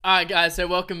Alright guys, so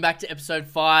welcome back to episode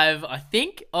 5, I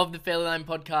think, of the Fairly Lame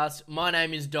podcast. My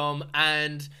name is Dom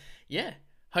and yeah,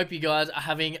 hope you guys are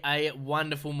having a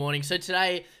wonderful morning. So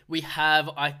today we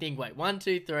have, I think, 1,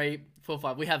 2, 3, 4,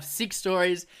 5. We have 6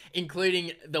 stories,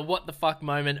 including the what the fuck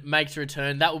moment makes a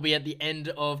return. That will be at the end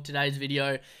of today's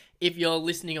video. If you're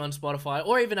listening on Spotify,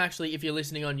 or even actually if you're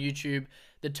listening on YouTube,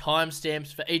 the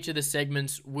timestamps for each of the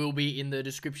segments will be in the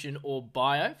description or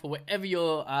bio for wherever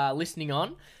you're listening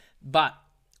on.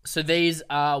 So these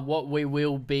are what we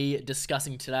will be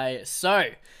discussing today. So,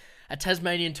 a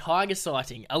Tasmanian tiger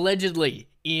sighting, allegedly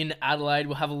in Adelaide.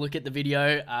 We'll have a look at the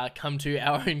video, come to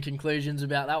our own conclusions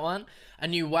about that one. A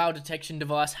new whale detection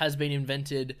device has been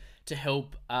invented to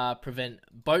help prevent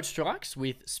boat strikes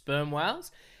with sperm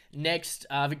whales. Next,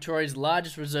 Victoria's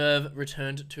largest reserve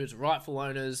returned to its rightful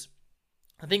owners.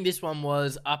 I think this one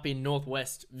was up in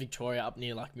northwest Victoria, up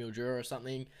near like Mildura or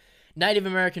something. Native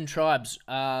American tribes,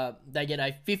 they get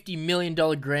a $50 million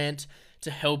grant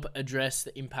to help address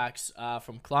the impacts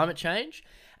from climate change.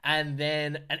 And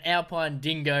then an alpine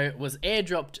dingo was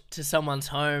airdropped to someone's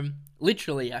home,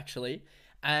 literally actually.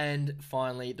 And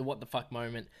finally, the what the fuck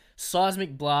moment.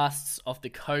 Seismic blasts off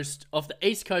the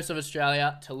east coast of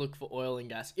Australia to look for oil and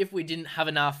gas if we didn't have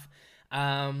enough.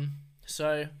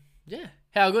 So, yeah,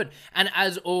 how good. And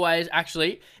as always,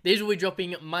 actually, these will be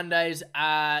dropping Mondays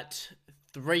at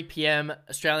 3 p.m.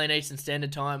 Australian Eastern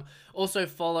Standard Time. Also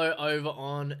follow over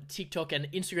on TikTok and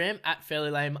Instagram at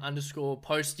fairlylame_,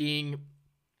 posting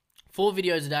 4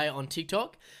 videos a day on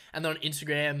TikTok. And then on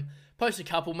Instagram, post a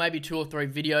couple, maybe 2 or 3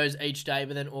 videos each day,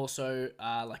 but then also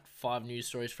like 5 news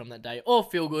stories from that day. All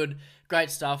feel good,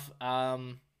 great stuff.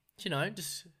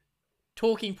 Just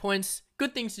talking points,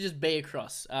 good things to just be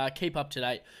across. Keep up to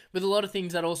date with a lot of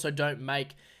things that also don't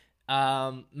make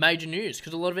major news,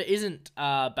 because a lot of it isn't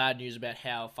bad news about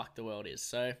how fucked the world is.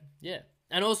 So yeah,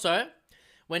 and also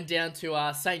went down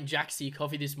to St. Jaxie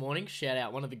Coffee this morning. Shout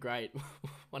out, one of the great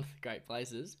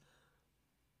places.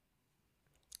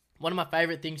 One of my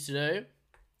favorite things to do.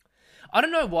 I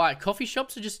don't know why coffee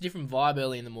shops are just a different vibe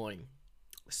early in the morning.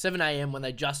 7 a.m. when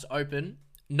they just open,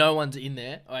 no one's in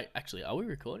there. Wait, actually, are we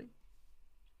recording?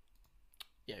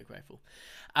 Yeah, grateful.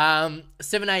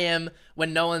 7 a.m.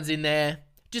 when no one's in there.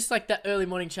 Just like that early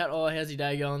morning chat, oh, how's your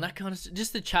day going? That kind of stuff.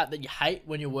 Just the chat that you hate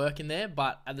when you're working there,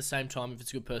 but at the same time, if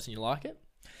it's a good person, you like it.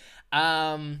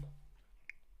 And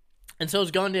so I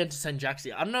was going down to St.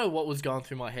 Jaxie. I don't know what was going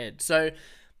through my head. So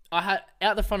I had,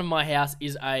 out the front of my house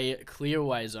is a clear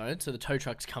away zone, so the tow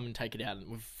trucks come and take it out, and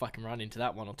we've fucking run into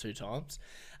that 1 or 2 times.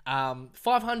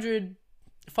 $500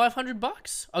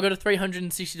 bucks. I got a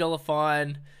 $360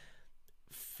 fine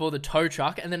for the tow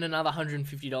truck, and then another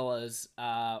 $150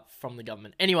 from the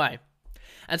government. Anyway,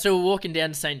 and so we're walking down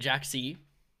to St. Jaxie,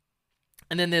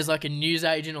 and then there's like a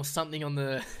newsagent or something on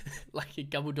the, like a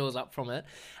couple doors up from it,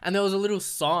 and there was a little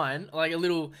sign, like a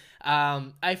little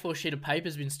A4 sheet of paper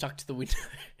has been stuck to the window,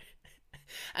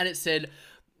 and it said,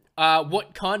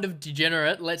 what kind of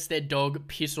degenerate lets their dog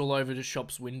piss all over the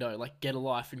shop's window? Like, get a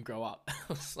life and grow up. I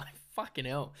was like, fucking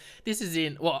hell. This is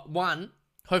in, one,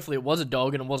 hopefully it was a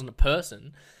dog and it wasn't a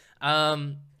person.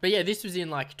 But yeah, this was in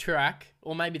like Turak,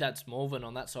 or maybe that's Malvern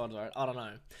on that side of the road. I don't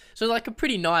know. So like a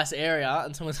pretty nice area,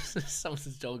 and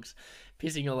someone's dog's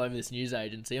pissing all over this news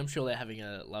agency. I'm sure they're having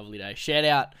a lovely day. Shout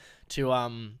out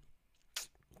to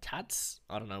Tats.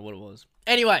 I don't know what it was.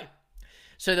 Anyway,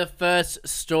 so the first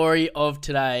story of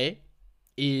today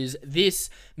is this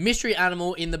mystery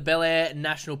animal in the Bel Air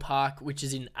National Park, which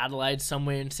is in Adelaide,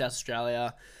 somewhere in South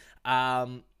Australia.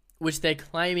 Which they're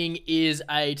claiming is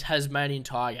a Tasmanian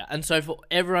tiger. And so for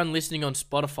everyone listening on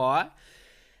Spotify,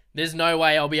 there's no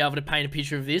way I'll be able to paint a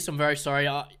picture of this. I'm very sorry.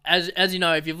 As you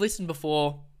know, if you've listened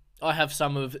before, I have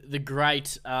some of the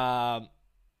great, what am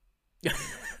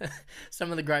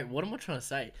I trying to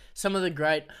say? Some of the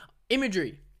great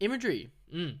imagery.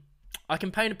 I can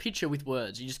paint a picture with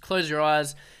words. You just close your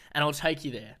eyes and I'll take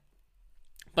you there.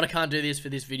 But I can't do this for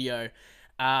this video.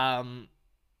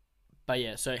 But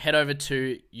yeah, so head over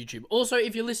to YouTube. Also,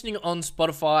 if you're listening on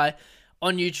Spotify,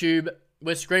 on YouTube,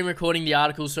 we're screen recording the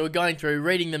articles. So we're going through,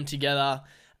 reading them together,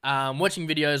 watching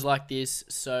videos like this.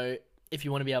 So if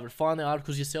you want to be able to find the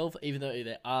articles yourself, even though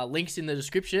there are links in the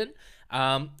description,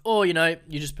 or, you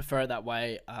just prefer it that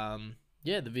way, the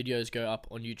videos go up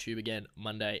on YouTube again,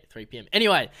 Monday, 3 p.m.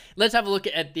 Anyway, let's have a look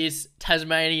at this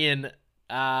Tasmanian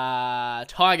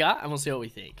tiger, and we'll see what we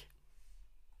think.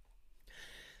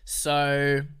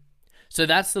 So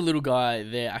that's the little guy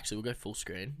there. Actually, we'll go full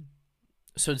screen.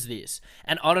 So it's this.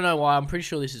 And I don't know why. I'm pretty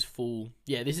sure this is full.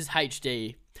 Yeah, this is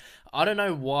HD. I don't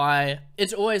know why.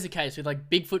 It's always the case with like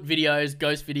Bigfoot videos,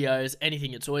 ghost videos,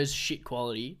 anything. It's always shit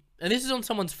quality. And this is on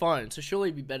someone's phone, so surely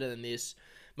it'd be better than this.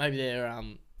 Maybe they're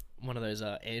one of those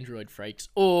Android freaks,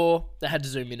 or they had to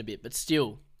zoom in a bit. But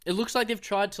still, it looks like they've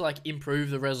tried to like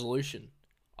improve the resolution.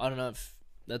 I don't know if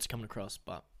that's coming across,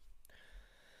 but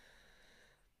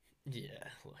yeah,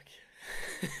 look.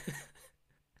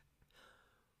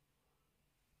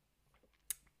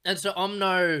 And so I'm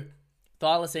no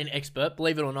thylacine expert,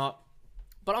 believe it or not,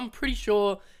 but I'm pretty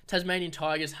sure Tasmanian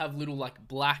tigers have little like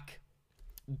black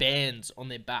bands on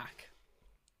their back,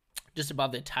 just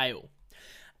above their tail.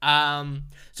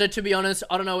 So to be honest,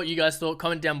 I don't know what you guys thought.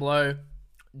 Comment down below.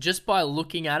 Just by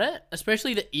looking at it,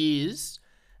 especially the ears,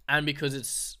 and because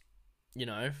it's,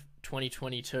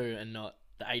 2022 and not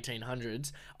the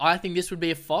 1800s, I think this would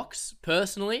be a fox,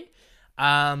 personally.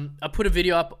 I put a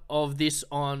video up of this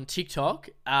on TikTok,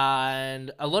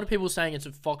 and a lot of people saying it's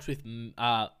a fox with minge.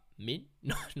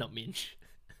 No, not minge.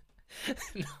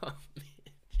 Not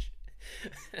minge.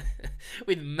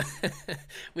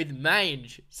 with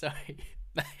mange. Sorry,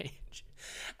 mange.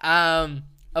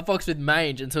 A fox with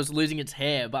mange, and so it's losing its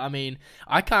hair. But I mean,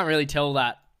 I can't really tell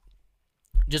that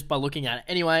just by looking at it.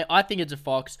 Anyway, I think it's a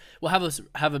fox. We'll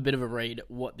have a bit of a read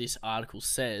what this article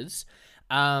says.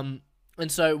 And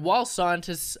so, while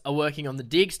scientists are working on the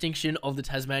de-extinction of the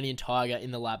Tasmanian tiger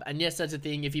in the lab, and yes, that's a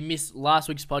thing. If you missed last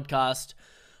week's podcast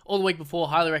or the week before,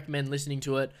 highly recommend listening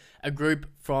to it. A group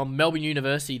from Melbourne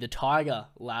University, the Tiger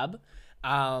Lab,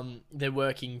 they're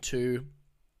working to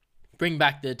bring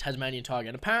back the Tasmanian tiger.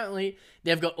 And apparently,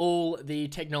 they've got all the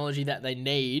technology that they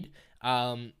need.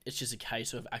 It's just a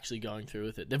case of actually going through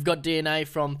with it. They've got DNA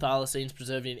from thylacines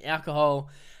preserved in alcohol,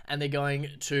 and they're going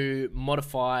to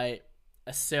modify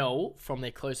a cell from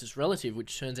their closest relative,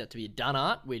 which turns out to be a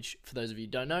dunnart, which, for those of you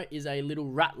who don't know, is a little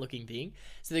rat-looking thing.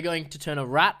 So they're going to turn a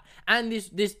rat, and this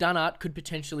dunnart could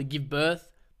potentially give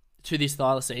birth to this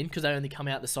thylacine, because they only come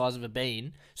out the size of a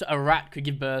bean. So a rat could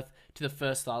give birth to the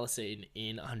first thylacine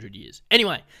in 100 years.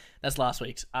 Anyway, that's last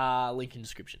week's. Link in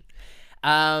description.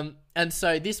 And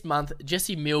so this month,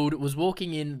 Jessie Mild was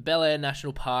walking in Bel Air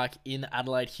National Park in the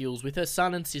Adelaide Hills with her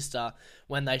son and sister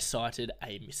when they sighted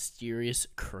a mysterious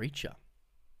creature.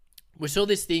 We saw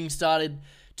this thing started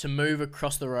to move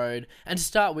across the road, and to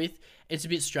start with, it's a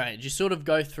bit strange. You sort of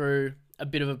go through a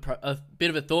bit of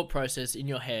a thought process in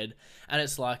your head, and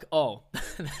it's like, oh,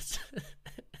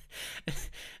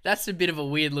 that's a bit of a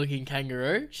weird looking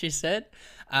kangaroo, she said.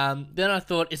 Then I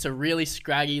thought it's a really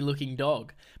scraggy looking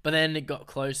dog, but then it got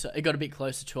a bit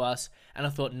closer to us, and I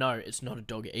thought, no, it's not a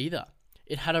dog either.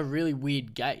 It had a really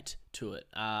weird gait to it,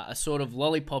 a sort of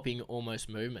lollipopping almost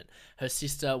movement. Her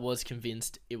sister was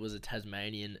convinced it was a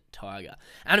Tasmanian tiger.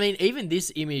 And I mean, even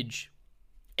this image,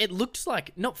 it looks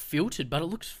like, not filtered, but it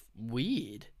looks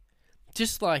weird.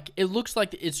 Just like, it looks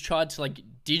like it's tried to like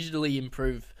digitally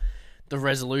improve the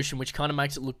resolution, which kind of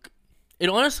makes it look, it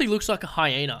honestly looks like a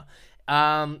hyena.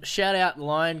 Shout out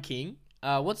Lion King.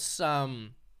 Is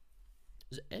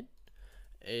it Ed?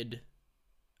 Ed.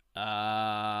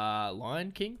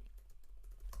 Lion King?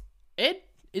 Ed?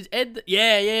 Is Ed?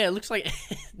 Yeah, it looks like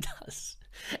Ed does.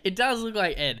 It does look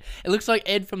like Ed. It looks like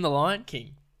Ed from the Lion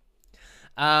King.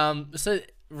 So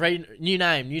new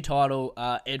name, new title,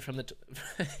 Ed from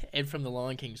the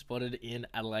Lion King spotted in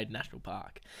Adelaide National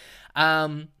Park.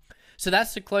 So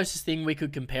that's the closest thing we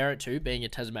could compare it to, being a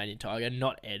Tasmanian tiger,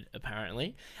 not Ed,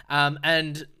 apparently.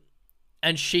 And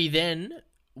she then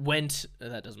went,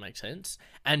 that doesn't make sense,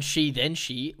 and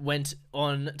she went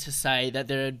on to say that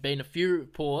there had been a few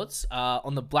reports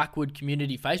on the Blackwood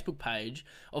community Facebook page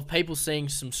of people seeing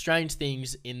some strange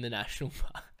things in the national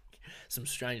park. Some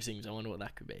strange things, I wonder what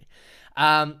that could be.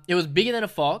 It was bigger than a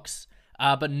fox,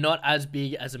 but not as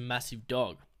big as a massive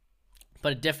dog.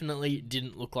 But it definitely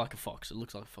didn't look like a fox. It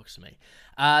looks like a fox to me.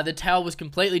 The tail was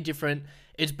completely different.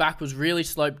 Its back was really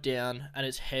sloped down, and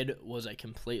its head was a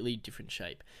completely different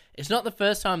shape. It's not the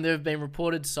first time there have been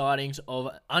reported sightings of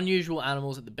unusual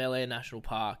animals at the Bel Air National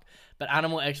Park, but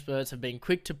animal experts have been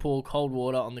quick to pour cold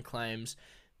water on the claims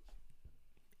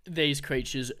these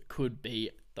creatures could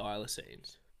be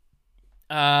thylacines.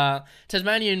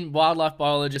 Tasmanian wildlife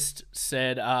biologist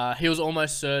said he was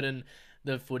almost certain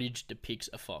the footage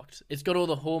depicts a fox. It's got all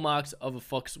the hallmarks of a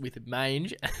fox with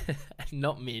mange,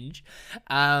 not minge.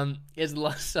 It's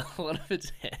lost a lot of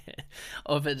its hair,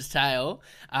 of its tail,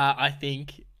 I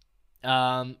think.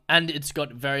 And it's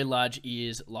got very large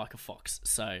ears like a fox.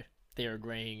 So they're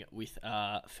agreeing with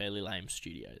Fairly Lame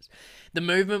Studios. The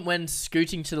movement when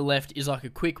scooting to the left is like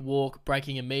a quick walk,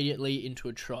 breaking immediately into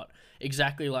a trot,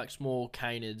 exactly like small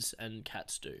canids and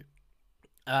cats do.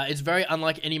 It's very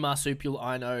unlike any marsupial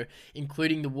I know,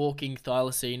 including the walking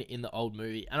thylacine in the old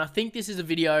movie. And I think this is a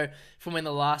video from when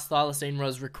the last thylacine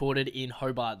was recorded in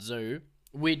Hobart Zoo.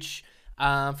 which for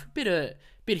a bit of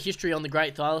history on the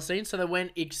Great Thylacine. So they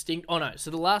went extinct. Oh no, so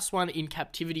the last one in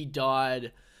captivity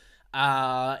died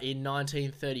in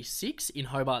 1936 in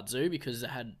Hobart Zoo because they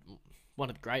had one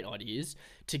of the great ideas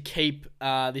to keep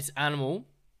this animal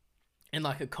in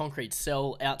like a concrete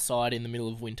cell outside in the middle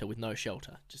of winter with no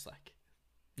shelter, just like,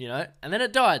 and then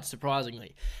it died,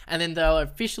 surprisingly. And then they were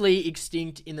officially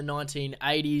extinct in the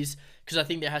 1980s because I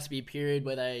think there has to be a period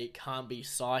where they can't be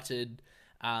sighted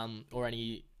or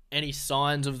any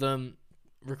signs of them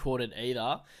recorded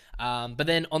either. But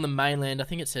then on the mainland, I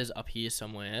think it says up here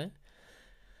somewhere,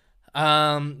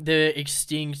 they're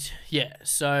extinct. Yeah,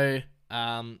 so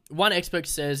one expert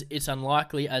says it's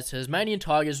unlikely as Tasmanian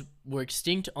tigers were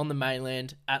extinct on the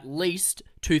mainland at least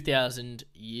 2,000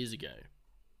 years ago.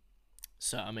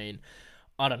 So, I mean,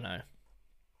 I don't know.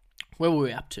 Where were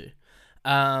we up to?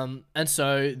 And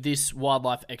so this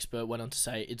wildlife expert went on to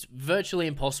say it's virtually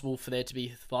impossible for there to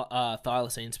be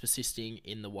thylacines persisting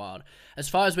in the wild. As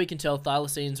far as we can tell,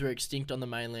 thylacines were extinct on the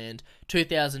mainland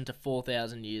 2,000 to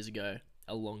 4,000 years ago,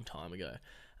 a long time ago.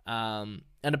 And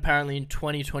apparently in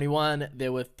 2021,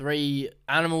 there were 3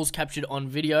 animals captured on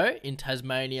video in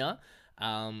Tasmania,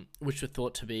 which were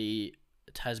thought to be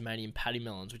Tasmanian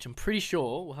paddymmelons, which I'm pretty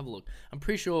sure, we'll have a look. I'm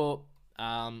pretty sure,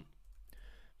 paddymmelons.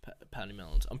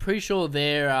 I'm pretty sure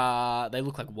they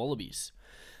look like wallabies.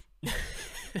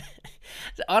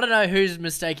 I don't know who's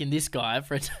mistaken this guy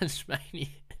for a Tasmanian.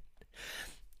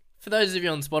 For those of you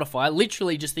on Spotify,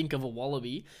 literally just think of a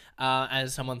wallaby,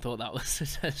 as someone thought that was a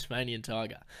Tasmanian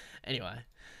tiger. Anyway,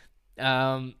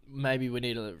 maybe we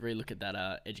need to relook at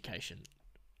that education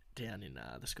down in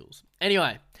the schools.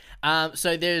 Anyway,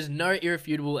 so there's no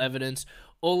irrefutable evidence.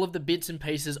 All of the bits and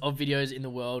pieces of videos in the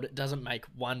world doesn't make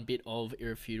one bit of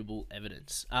irrefutable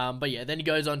evidence. But yeah, then he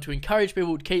goes on to encourage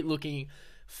people to keep looking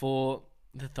for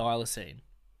the thylacine.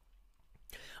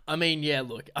 I mean, yeah,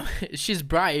 look, she's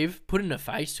brave, putting a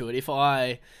face to it.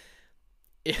 I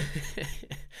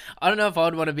don't know if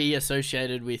I'd want to be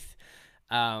associated with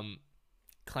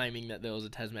claiming that there was a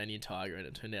Tasmanian tiger and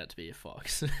it turned out to be a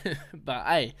fox. But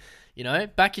hey,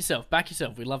 back yourself.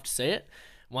 We'd love to see it.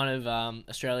 One of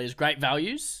Australia's great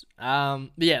values. But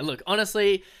yeah, look,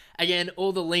 honestly, again,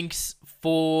 all the links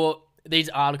for these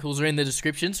articles are in the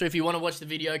description. So if you want to watch the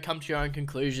video, come to your own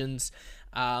conclusions,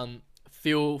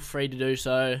 feel free to do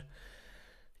so.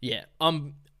 Yeah,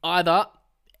 I'm either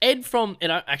Ed from...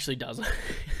 It actually does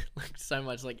look so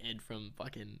much like Ed from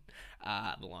fucking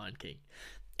The Lion King.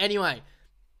 Anyway,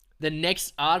 the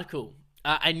next article.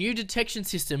 A new detection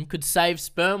system could save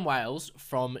sperm whales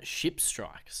from ship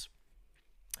strikes.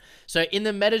 So in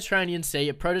the Mediterranean Sea,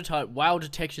 a prototype whale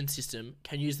detection system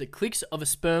can use the clicks of a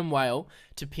sperm whale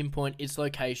to pinpoint its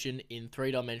location in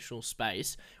 3-dimensional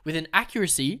space with an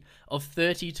accuracy of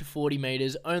 30 to 40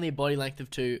 meters, only a body length of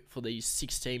 2 for these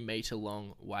 16-meter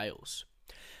long whales.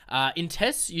 In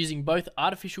tests using both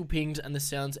artificial pings and the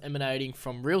sounds emanating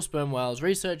from real sperm whales,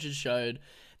 researchers showed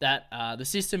that the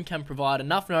system can provide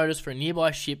enough notice for a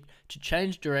nearby ship to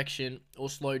change direction or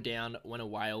slow down when a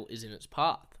whale is in its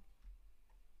path.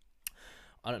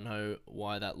 I don't know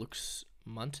why that looks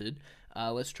munted.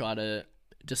 Let's try to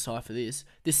decipher this.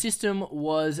 The system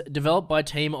was developed by a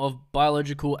team of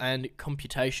biological and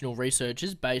computational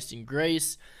researchers based in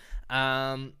Greece.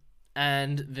 And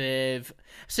they've...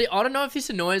 See, I don't know if this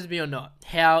annoys me or not.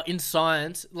 How in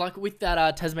science, like with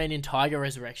that Tasmanian tiger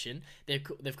resurrection,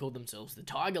 they've called themselves the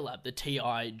Tiger Lab, the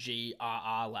TIGRR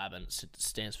Lab, and it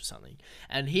stands for something.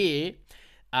 And here...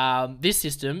 this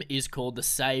system is called the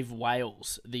Save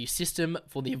Whales, the system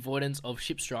for the avoidance of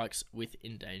ship strikes with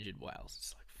endangered whales.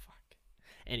 It's like, fuck.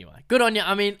 Anyway, good on you.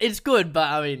 I mean, it's good, but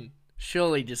I mean,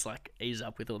 surely just like ease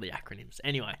up with all the acronyms.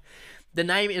 Anyway, the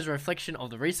name is a reflection of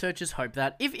the researchers' hope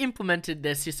that, if implemented,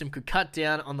 their system could cut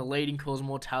down on the leading cause of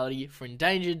mortality for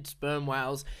endangered sperm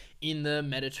whales in the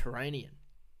Mediterranean.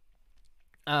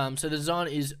 So the design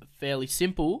is fairly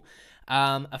simple.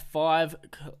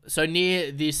 So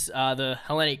near this, the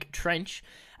Hellenic Trench,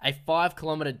 a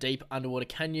 5-kilometer deep underwater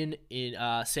canyon in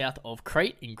south of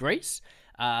Crete in Greece.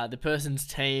 The person's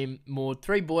team moored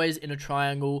 3 buoys in a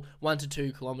triangle 1 to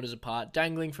 2 kilometers apart.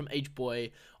 Dangling from each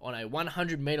buoy on a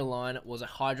 100-meter line was a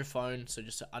hydrophone, so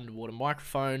just an underwater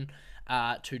microphone,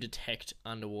 to detect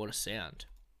underwater sound.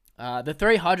 The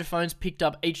 3 hydrophones picked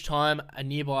up each time a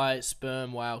nearby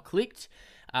sperm whale clicked,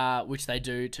 which they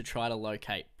do to try to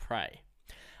locate prey.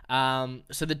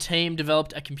 So the team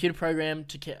developed a computer program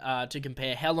to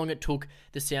compare how long it took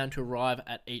the sound to arrive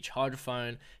at each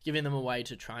hydrophone, giving them a way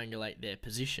to triangulate their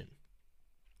position.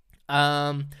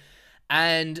 And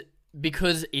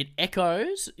because it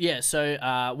echoes. Yeah,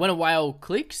 so when a whale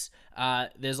clicks,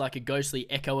 there's like a ghostly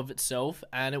echo of itself,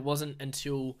 and it wasn't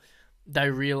until they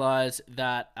realized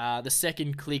that the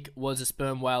second click was a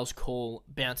sperm whale's call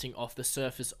bouncing off the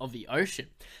surface of the ocean.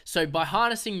 So by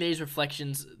harnessing these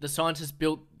reflections, the scientists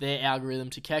built their algorithm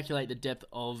to calculate the depth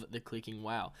of the clicking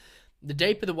whale. The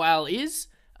deeper the whale is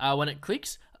when it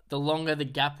clicks, the longer the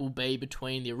gap will be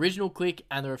between the original click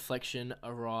and the reflection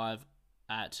arrive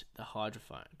at the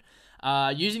hydrophone.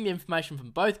 Using the information from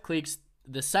both clicks,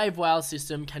 the Save Whale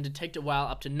system can detect a whale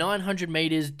up to 900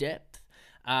 meters depth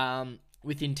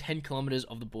within 10 kilometers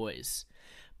of the buoys.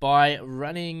 By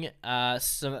running the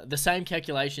same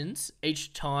calculations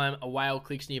each time a whale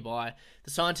clicks nearby,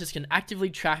 the scientists can actively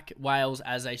track whales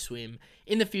as they swim.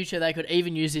 In the future, they could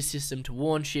even use this system to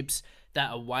warn ships that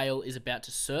a whale is about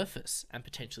to surface and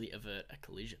potentially avert a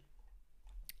collision.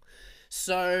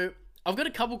 So, I've got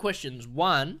a couple questions.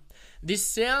 One, this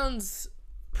sounds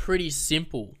pretty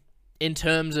simple in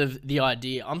terms of the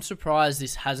idea. I'm surprised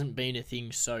this hasn't been a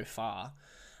thing so far.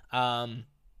 I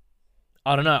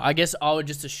don't know. I guess I would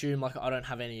just assume, like, I don't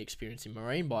have any experience in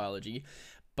marine biology,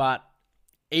 but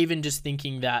even just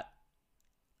thinking that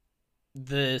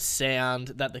the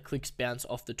sound that the clicks bounce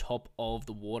off the top of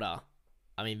the water,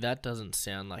 I mean, that doesn't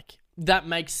sound like... That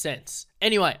makes sense.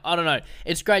 Anyway, I don't know.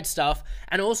 It's great stuff.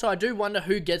 And also, I do wonder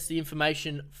who gets the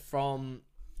information from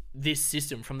this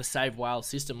system, from the Save Whale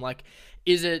system. Like,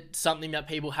 is it something that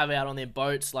people have out on their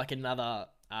boats, like another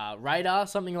radar,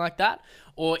 something like that?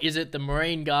 Or is it the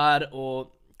Marine Guard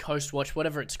or Coast Watch,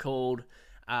 whatever it's called?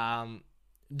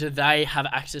 Do they have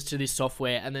access to this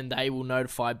software and then they will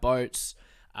notify boats,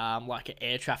 like an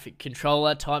air traffic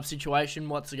controller type situation,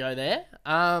 what's to go there?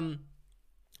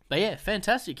 But yeah,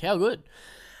 fantastic. How good.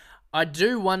 I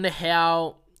do wonder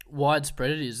how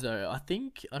widespread it is, though. I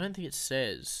don't think it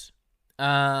says.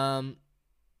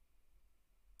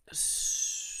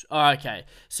 Okay.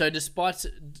 So despite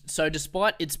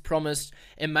its promise,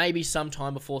 it may be some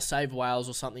time before Save Whales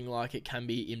or something like it can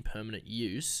be in permanent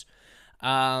use.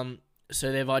 So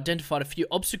they've identified a few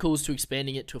obstacles to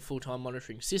expanding it to a full-time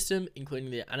monitoring system,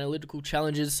 including the analytical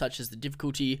challenges such as the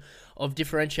difficulty of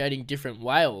differentiating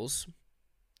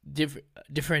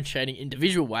differentiating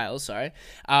individual whales,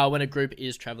 when a group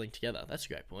is traveling together. That's a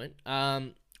great point.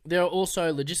 There are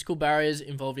also logistical barriers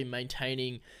involved in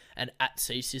maintaining an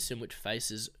at-sea system which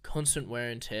faces constant wear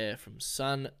and tear from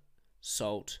sun,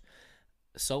 sun,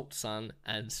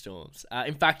 and storms.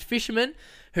 In fact, fishermen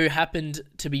who happened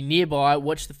to be nearby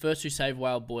watched the first two Save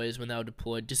Whale buoys when they were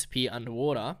deployed disappear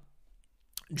underwater,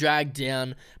 dragged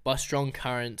down by strong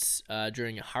currents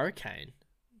during a hurricane.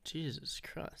 Jesus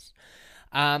Christ.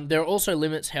 There are also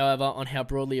limits, however, on how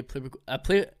broadly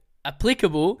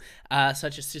applicable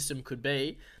such a system could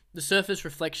be. The surface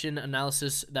reflection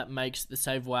analysis that makes the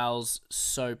Save Whales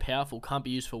so powerful can't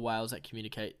be used for whales that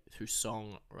communicate through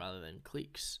song rather than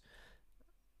clicks.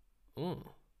 Ooh.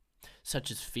 Such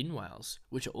as fin whales,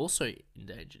 which are also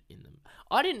endangered in them.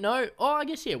 I didn't know. Oh, I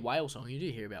guess, yeah, whale song. You do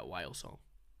hear about whale song.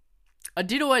 I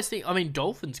did always think,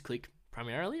 dolphins click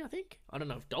primarily, I think. I don't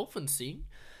know if dolphins sing.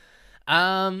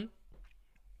 So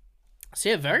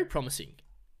yeah, very promising.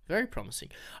 Very promising.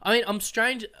 I mean, I am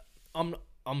strange,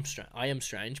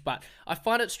 but I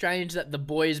find it strange that the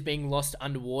buoys being lost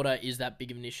underwater is that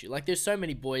big of an issue. Like, there's so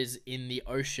many buoys in the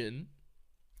ocean.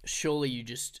 Surely you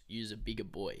just use a bigger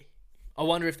buoy. I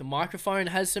wonder if the microphone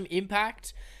has some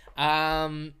impact.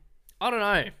 I don't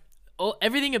know.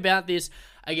 Everything about this,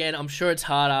 again, I'm sure it's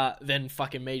harder than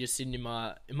fucking me just sitting in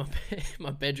my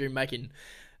bedroom making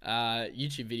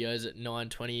YouTube videos at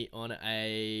 9:20 on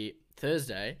a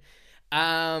Thursday. But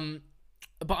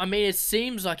I mean, it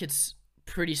seems like it's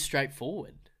pretty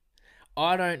straightforward.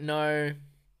 I don't know.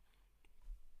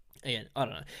 Again, I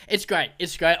don't know. It's great.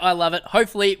 It's great. I love it.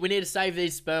 Hopefully, we need to save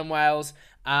these sperm whales.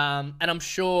 And I'm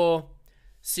sure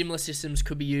similar systems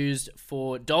could be used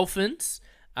for dolphins,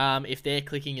 if they're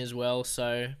clicking as well.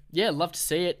 So, yeah, love to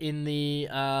see it in the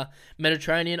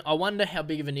Mediterranean. I wonder how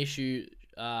big of an issue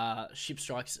ship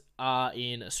strikes are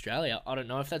in Australia. I don't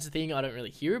know if that's a thing. I don't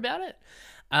really hear about it.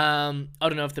 I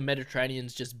don't know if the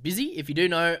Mediterranean's just busy. If you do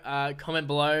know, comment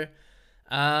below.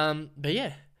 But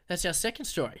yeah, that's our second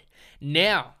story.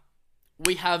 Now,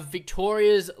 we have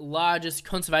Victoria's largest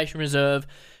conservation reserve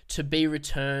to be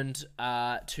returned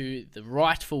to the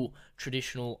rightful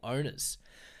traditional owners.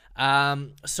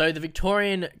 So the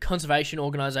Victorian Conservation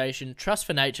Organisation Trust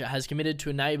for Nature has committed to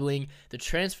enabling the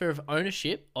transfer of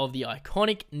ownership of the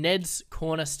iconic Ned's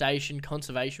Corner Station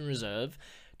Conservation Reserve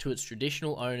to its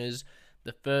traditional owners,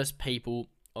 the first people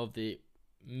of the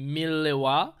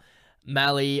Millewa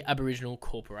Mallee Aboriginal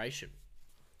Corporation.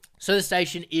 So the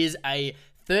station is a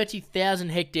 30,000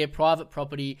 hectare private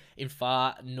property in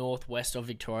far northwest of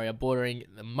Victoria, bordering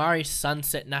the Murray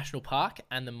Sunset National Park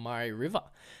and the Murray River.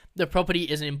 The property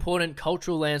is an important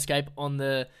cultural landscape on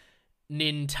the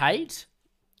Nintate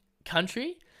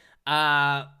country.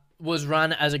 Was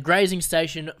run as a grazing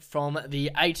station from the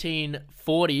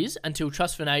 1840s until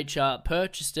Trust for Nature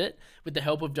purchased it with the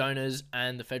help of donors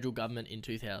and the federal government in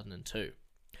 2002.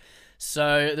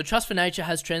 So the Trust for Nature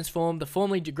has transformed the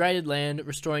formerly degraded land,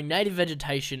 restoring native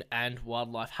vegetation and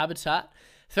wildlife habitat.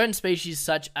 Threatened species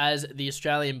such as the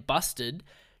Australian bustard,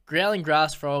 growling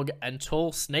grass frog, and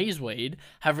tall sneezeweed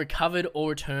have recovered or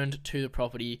returned to the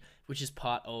property, which is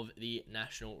part of the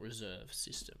National Reserve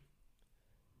System.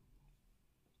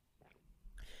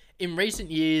 In recent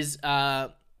years,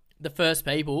 the First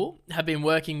People have been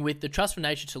working with the Trust for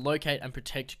Nature to locate and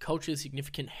protect culturally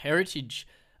significant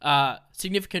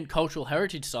cultural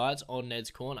heritage sites on Ned's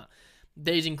Corner.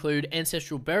 These include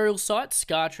ancestral burial sites,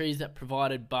 scar trees that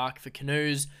provided bark for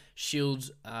canoes,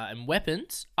 shields, and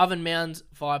weapons, oven mounds,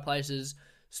 fireplaces,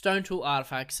 stone tool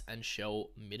artifacts, and shell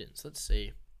middens. Let's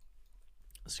see.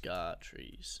 Scar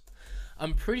trees.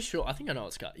 I'm pretty sure. I think I know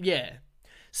what scar. Yeah.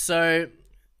 So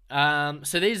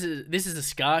this is a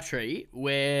scar tree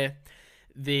where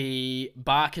the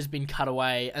bark has been cut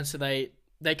away, and so they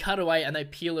cut away and they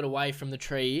peel it away from the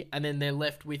tree, and then they're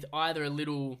left with either a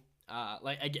little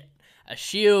a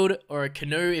shield or a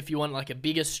canoe if you want like a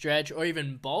bigger stretch, or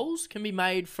even bowls can be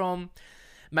made from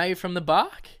the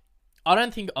bark. I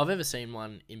don't think I've ever seen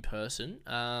one in person,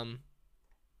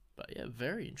 but yeah,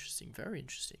 very interesting.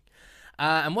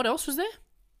 And what else was there?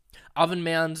 Oven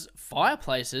mounds,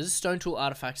 fireplaces, stone tool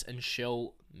artifacts, and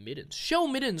shell middens. Shell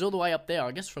middens all the way up there,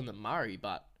 I guess from the Murray,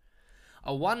 but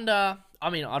I wonder, I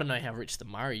don't know how rich the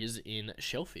Murray is in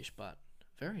shellfish, but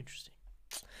very interesting.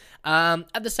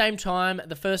 At the same time,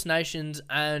 the First Nations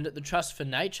and the Trust for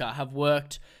Nature have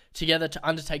worked together to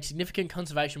undertake significant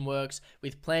conservation works,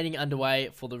 with planning underway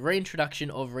for the reintroduction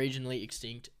of regionally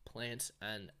extinct plants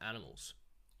and animals.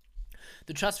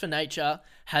 The Trust for Nature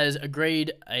has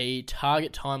agreed a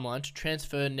target timeline to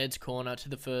transfer Ned's Corner to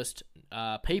the First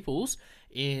Peoples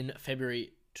in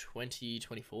February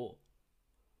 2024.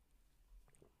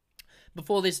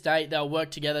 Before this date, they'll work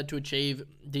together to achieve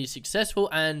the successful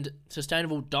and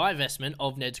sustainable divestment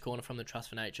of Ned's Corner from the Trust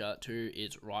for Nature to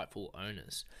its rightful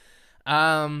owners.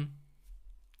 So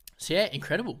yeah,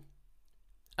 incredible.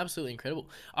 Absolutely incredible.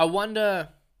 I wonder...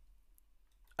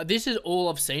 This is all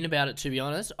I've seen about it, to be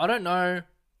honest. I don't know.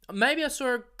 Maybe I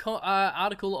saw an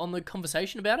article on the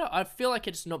conversation about it. I feel like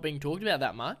it's not being talked about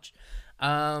that much.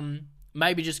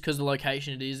 Maybe just because the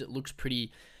location it looks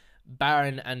pretty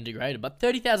barren and degraded. But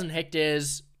 30,000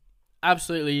 hectares,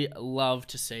 absolutely love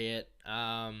to see it.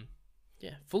 Yeah,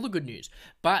 full of good news.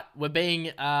 But we're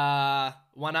being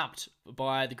one-upped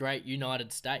by the great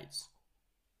United States.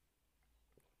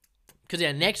 Because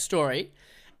our next story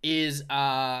is...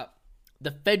 the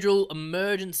Federal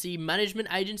Emergency Management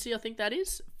Agency, I think that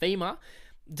is, FEMA,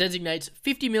 designates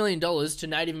 $50 million to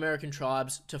Native American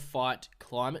tribes to fight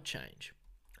climate change.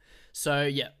 So,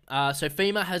 so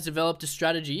FEMA has developed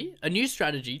a new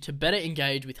strategy to better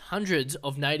engage with hundreds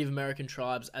of Native American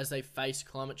tribes as they face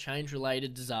climate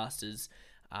change-related disasters,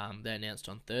 they announced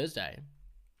on Thursday.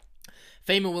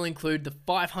 FEMA will include the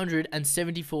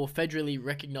 574 federally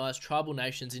recognised tribal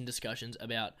nations in discussions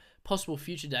about possible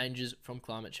future dangers from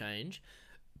climate change,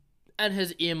 and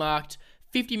has earmarked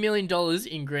 $50 million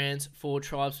in grants for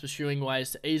tribes pursuing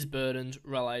ways to ease burdens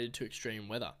related to extreme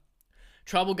weather.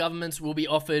 Tribal governments will be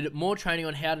offered more training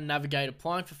on how to navigate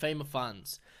applying for FEMA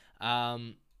funds.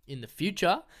 In the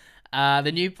future,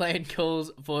 the new plan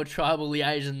calls for tribal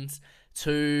liaisons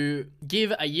to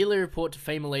give a yearly report to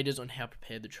FEMA leaders on how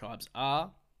prepared the tribes are.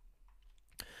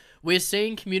 We're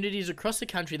seeing communities across the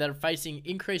country that are facing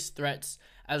increased threats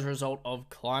as a result of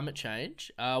climate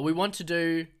change. What we want to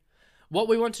do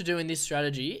in this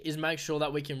strategy is make sure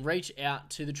that we can reach out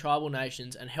to the tribal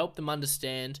nations and help them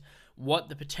understand what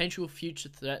the potential future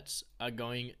threats are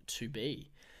going to be.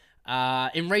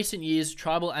 In recent years,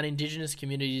 tribal and indigenous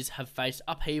communities have faced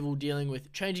upheaval dealing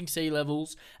with changing sea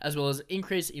levels, as well as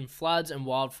increase in floods and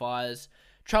wildfires.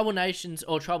 Tribal nations,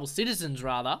 or tribal citizens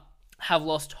rather, have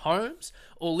lost homes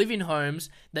or live in homes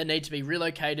that need to be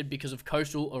relocated because of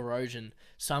coastal erosion.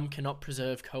 Some cannot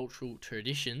preserve cultural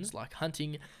traditions like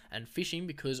hunting and fishing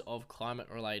because of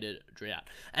climate-related drought.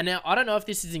 And now, I don't know if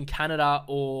this is in Canada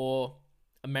or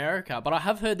America, but I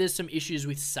have heard there's some issues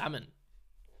with salmon,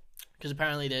 because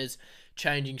apparently there's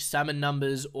changing salmon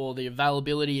numbers or the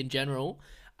availability in general,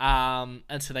 and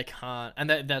so they can't.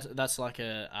 And that's like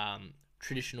a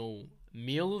traditional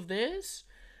meal of theirs.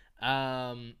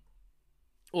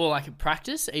 or like a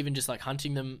practice, even just like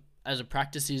hunting them as a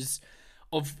practice is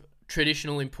of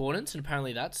traditional importance, and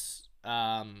apparently that's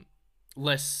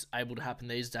less able to happen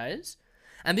these days.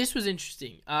 And this was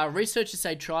interesting. Researchers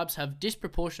say tribes have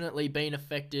disproportionately been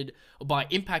affected or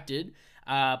impacted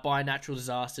by natural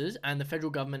disasters, and the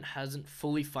federal government hasn't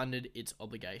fully funded its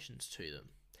obligations to them.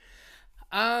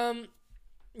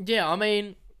 Yeah, I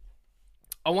mean,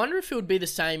 I wonder if it would be the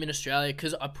same in Australia,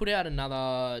 because I put out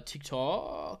another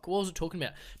TikTok. What was it talking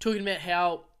about? Talking about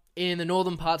how in the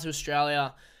northern parts of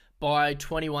Australia, by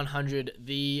 2100,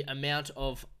 the amount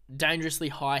of dangerously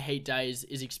high heat days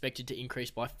is expected to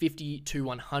increase by 50 to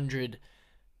 100%,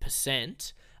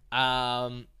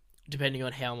 depending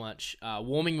on how much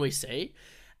warming we see.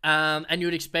 And you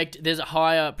would expect there's a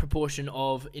higher proportion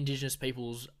of Indigenous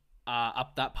peoples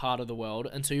up that part of the world,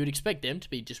 and so you would expect them to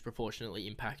be disproportionately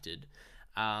impacted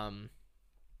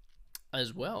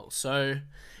as well. So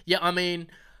yeah, I mean,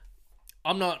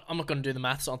 I'm not going to do the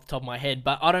maths off the top of my head,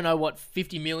 but I don't know what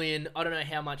 50 million, I don't know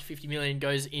how much 50 million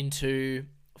goes into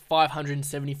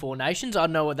 574 nations. I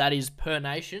don't know what that is per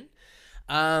nation.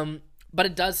 But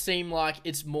it does seem like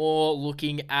it's more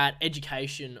looking at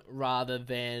education rather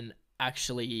than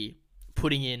actually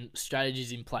putting in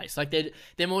strategies in place. Like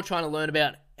they're more trying to learn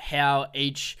about how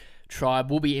each tribe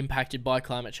will be impacted by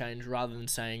climate change, rather than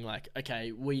saying like,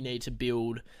 okay, we need to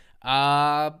build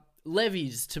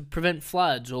levees to prevent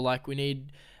floods, or like we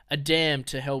need a dam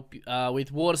to help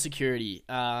with water security.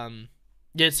 Yeah,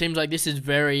 it seems like this is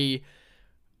very,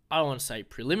 I don't want to say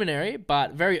preliminary,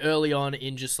 but very early on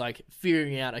in just like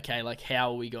figuring out, okay, like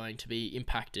how are we going to be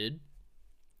impacted,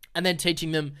 and then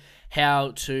teaching them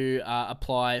how to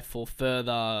apply for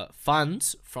further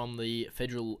funds from the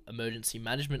Federal Emergency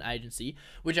Management Agency,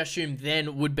 which I assume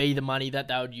then would be the money that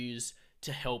they would use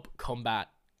to help combat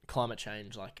climate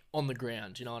change, like on the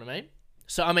ground, you know what I mean?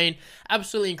 So, I mean,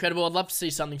 absolutely incredible. I'd love to see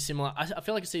something similar. I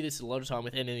feel like I see this a lot of time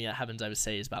with anything that happens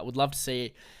overseas, but would love to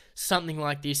see something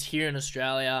like this here in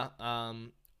Australia. A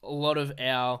lot of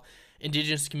our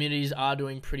Indigenous communities are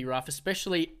doing pretty rough,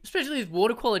 especially with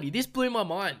water quality. This blew my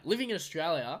mind. Living in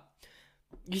Australia,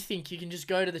 you think you can just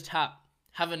go to the tap,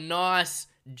 have a nice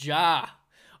jar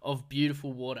of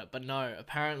beautiful water, but no,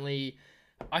 apparently,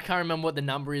 I can't remember what the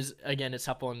number is. Again, it's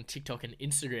up on TikTok and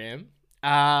Instagram.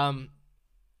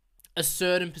 A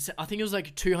certain percent, I think it was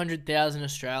like 200,000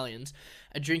 Australians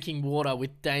are drinking water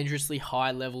with dangerously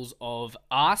high levels of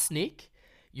arsenic,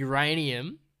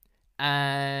 uranium,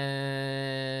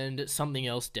 and something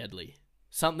else deadly.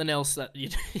 Something else that you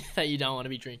don't want to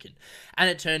be drinking. And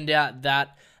it turned out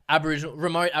that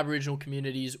remote Aboriginal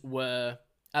communities were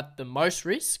at the most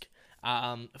risk,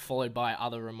 followed by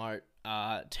other remote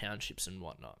townships and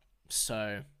whatnot.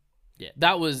 So yeah,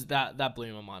 that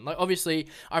blew my mind. Like, obviously,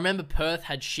 I remember Perth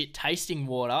had shit tasting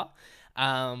water,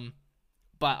 but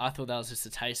I thought that was just a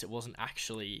taste. It wasn't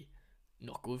actually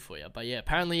not good for you. But yeah,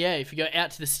 apparently, yeah, if you go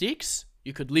out to the sticks,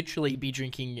 you could literally be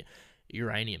drinking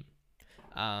uranium.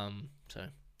 So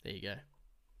there you go.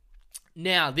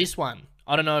 Now, this one,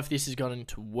 I don't know if this is going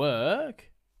to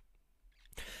work.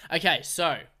 Okay,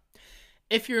 so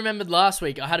if you remembered last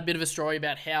week, I had a bit of a story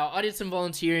about how I did some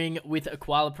volunteering with a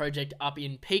koala project up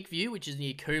in Peakview, which is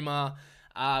near Cooma,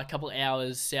 a couple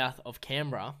hours south of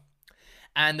Canberra.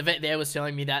 And the vet there was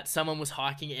telling me that someone was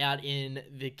hiking out in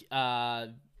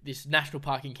the this national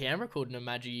park in Canberra called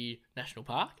Namadgi National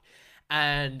Park.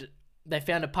 And they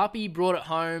found a puppy, brought it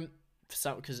home,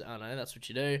 because, I don't know, that's what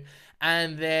you do.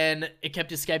 And then it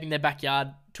kept escaping their backyard,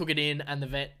 took it in, and the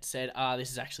vet said,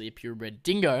 this is actually a purebred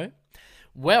dingo.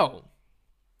 Well,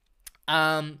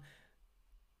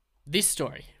 this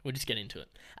story, we'll just get into it.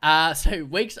 So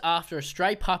weeks after a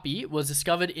stray puppy was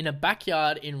discovered in a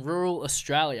backyard in rural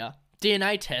Australia,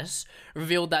 DNA tests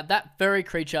revealed that very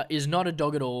creature is not a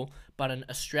dog at all, but an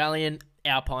Australian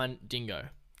alpine dingo,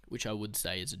 which I would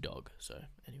say is a dog. So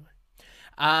anyway,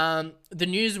 the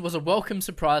news was a welcome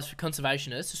surprise for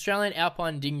conservationists. Australian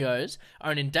alpine dingoes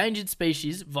are an endangered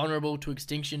species vulnerable to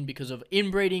extinction because of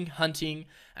inbreeding, hunting,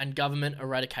 and government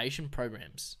eradication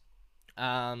programs.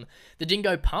 The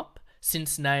dingo pup,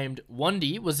 since named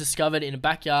Wandy, was discovered in a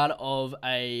backyard of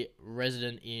a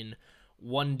resident in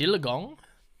Wandillagong,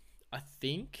 I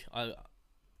think.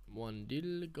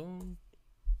 Wandillagong.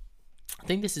 I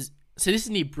think this is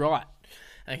near Bright.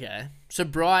 Okay, so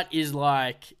Bright is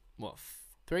like, what,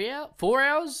 4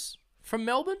 hours from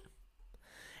Melbourne?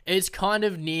 It's kind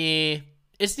of near,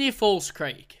 it's near Falls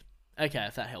Creek. Okay,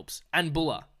 if that helps. And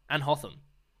Bulla, and Hotham.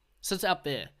 So it's up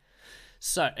there.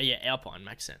 So, yeah, alpine,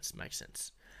 makes sense.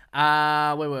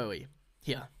 Where were we?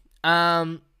 Here.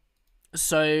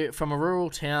 So, from a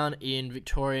rural town in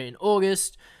Victoria in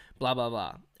August, blah, blah,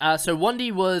 blah. So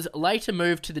Wandy was later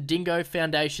moved to the Dingo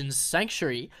Foundation's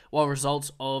sanctuary while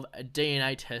results of a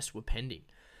DNA test were pending.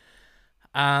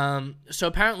 So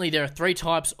apparently there are 3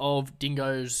 types of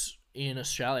dingoes in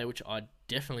Australia, which I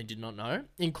definitely did not know,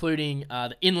 including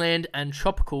the inland and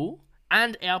tropical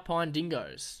and alpine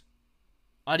dingoes.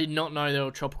 I did not know there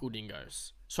were tropical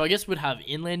dingoes. So I guess we'd have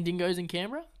inland dingoes in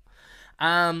Canberra.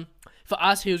 For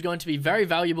us, he was going to be a very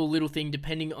valuable little thing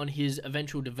depending on his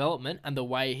eventual development and the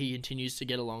way he continues to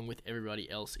get along with everybody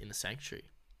else in the sanctuary.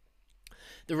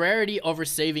 The rarity of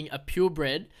receiving a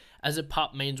purebred as a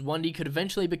pup means Wandy could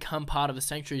eventually become part of the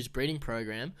sanctuary's breeding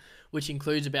program, which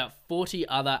includes about 40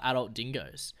 other adult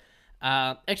dingoes.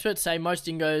 Experts say most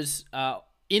dingoes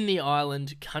in the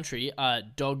island country are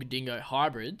dog-dingo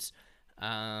hybrids,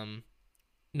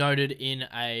 noted in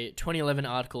a 2011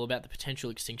 article about the potential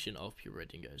extinction of purebred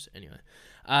dingoes. Anyway,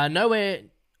 nowhere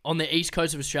on the east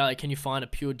coast of Australia can you find a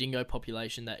pure dingo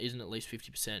population that isn't at least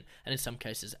 50%, and in some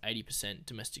cases 80%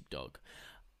 domestic dog.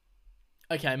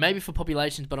 Okay, maybe for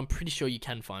populations, but I'm pretty sure you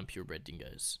can find purebred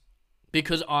dingoes.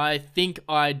 Because I think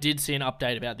I did see an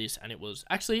update about this, and it was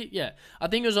actually, yeah, I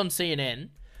think it was on CNN.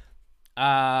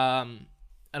 And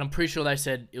I'm pretty sure they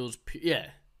said it was,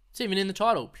 it's even in the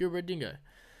title, purebred dingo.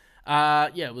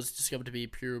 It was discovered to be a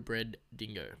purebred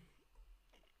dingo.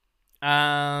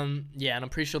 And I'm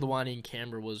pretty sure the one in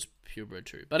Canberra was purebred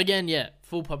too. But again,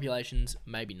 full populations,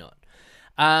 maybe not.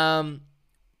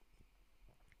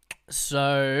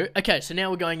 So now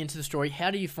we're going into the story.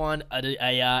 How do you find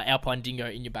a alpine dingo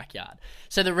in your backyard?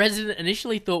 So the resident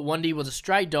initially thought Wandy was a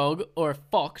stray dog or a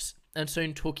fox and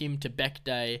soon took him to Beck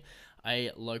Day,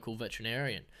 a local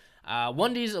veterinarian.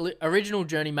 Wandy's original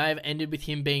journey may have ended with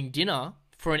him being dinner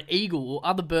for an eagle or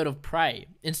other bird of prey.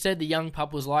 Instead, the young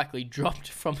pup was likely dropped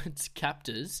from its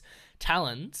captor's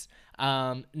talons,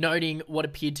 noting what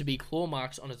appeared to be claw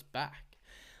marks on its back.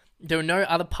 There were no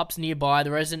other pups nearby.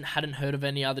 The resident hadn't heard of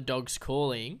any other dogs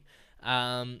calling.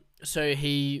 So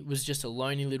he was just a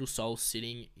lonely little soul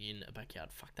sitting in a backyard.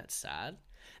 Fuck, that's sad.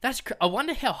 I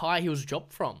wonder how high he was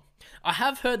dropped from. I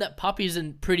have heard that puppies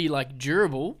are pretty,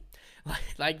 durable.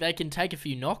 Like, they can take a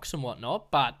few knocks and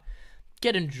whatnot, but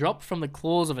getting dropped from the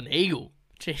claws of an eagle.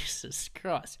 Jesus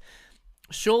Christ.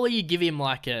 Surely you give him,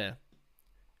 a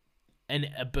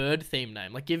bird-themed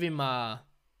name. Give him, I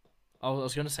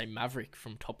was going to say Maverick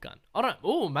from Top Gun. I don't know.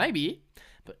 Oh, maybe.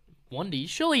 But Wandy,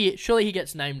 surely he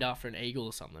gets named after an eagle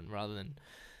or something rather than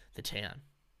the town.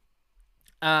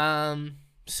 I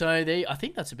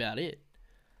think that's about it.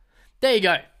 There you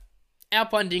go.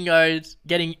 Alpine dingoes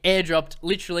getting airdropped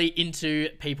literally into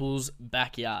people's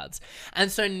backyards.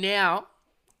 And so now,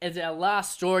 as our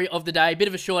last story of the day, a bit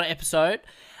of a shorter episode,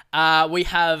 we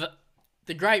have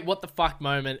the great what the fuck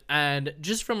moment. And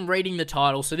just from reading the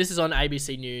title, so this is on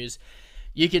ABC News,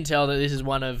 you can tell that this is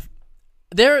one of...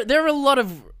 There are a lot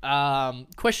of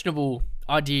questionable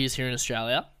ideas here in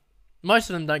Australia. Most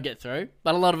of them don't get through,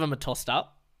 but a lot of them are tossed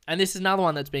up. And this is another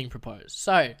one that's being proposed.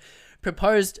 So,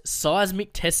 proposed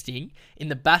seismic testing in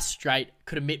the Bass Strait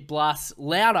could emit blasts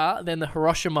louder than the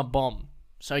Hiroshima bomb.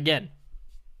 So again,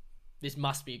 this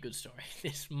must be a good story.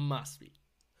 This must be.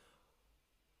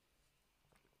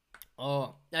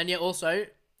 Oh, and yeah, also,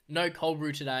 no cold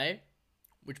brew today,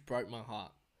 which broke my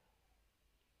heart.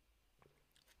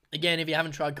 Again, if you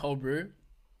haven't tried cold brew,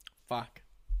 fuck.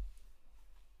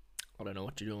 I don't know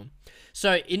what you're doing.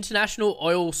 So, International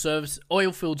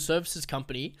Oilfield Services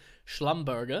Company,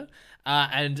 Schlumberger,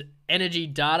 and energy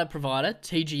data provider,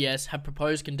 TGS, have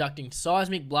proposed conducting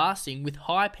seismic blasting with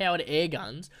high-powered air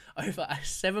guns over a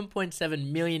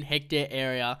 7.7 million hectare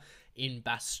area in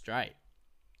Bass Strait.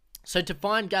 So to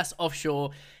find gas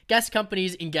offshore, gas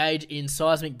companies engage in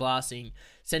seismic blasting,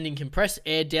 sending compressed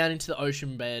air down into the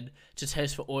ocean bed to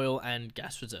test for oil and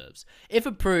gas reserves. If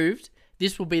approved,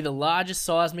 this will be the largest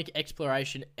seismic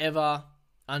exploration ever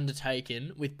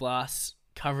undertaken, with blasts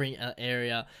covering an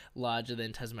area larger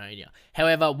than Tasmania.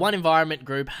 However, one environment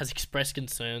group has expressed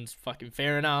concerns, fucking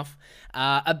fair enough,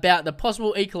 about the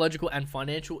possible ecological and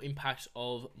financial impacts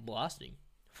of blasting.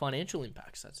 Financial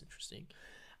impacts, that's interesting.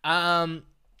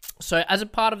 So as a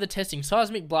part of the testing,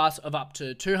 seismic blasts of up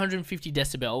to 250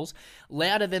 decibels,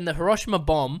 louder than the Hiroshima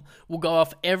bomb, will go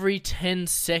off every 10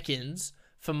 seconds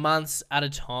for months at a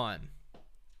time.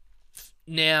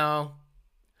 Now,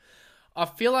 I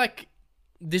feel like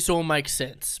this all makes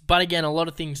sense. But again, a lot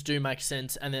of things do make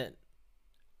sense, and that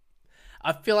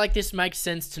I feel like this makes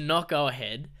sense to not go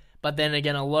ahead, but then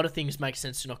again, a lot of things make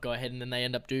sense to not go ahead, and then they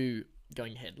end up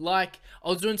going ahead. Like, I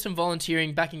was doing some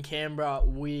volunteering back in Canberra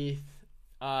with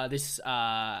this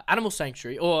animal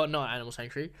sanctuary, or not animal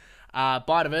sanctuary,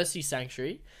 biodiversity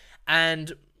sanctuary,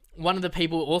 and one of the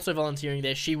people also volunteering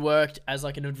there, she worked as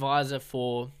like an advisor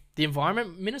for the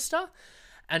environment minister,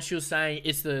 and she was saying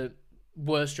it's the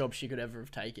worst job she could ever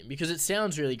have taken, because it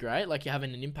sounds really great, like you're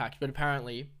having an impact, but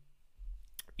apparently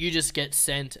you just get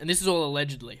sent, and this is all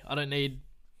allegedly. I don't need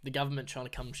the government trying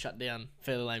to come shut down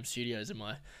Fairly Lame Studios and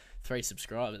my 3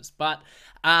 subscribers, but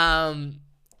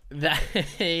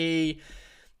they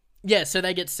yeah, so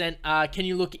they get sent, can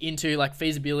you look into like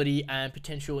feasibility and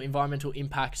potential environmental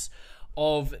impacts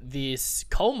of this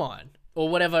coal mine or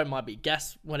whatever it might be,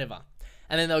 gas, whatever.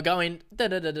 And then they'll go in,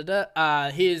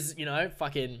 here's,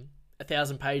 fucking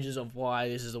 1,000 pages of why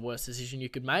this is the worst decision you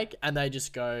could make. And they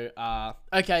just go,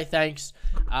 okay, thanks.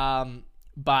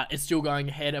 But it's still going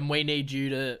ahead, and we need you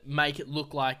to make it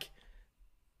look like,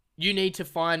 you need to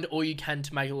find all you can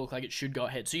to make it look like it should go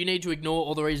ahead. So you need to ignore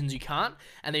all the reasons you can't,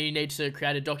 and then you need to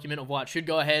create a document of why it should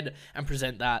go ahead and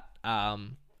present that.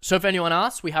 So if anyone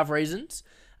asks, we have reasons.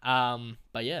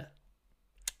 But yeah,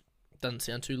 doesn't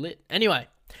sound too lit. Anyway,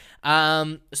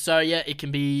 so yeah, it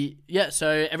can be,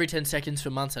 so every 10 seconds for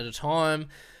months at a time.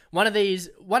 One of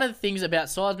the things about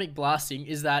seismic blasting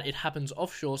is that it happens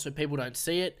offshore, so people don't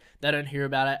see it, they don't hear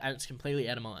about it, and it's completely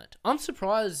out of mind. I'm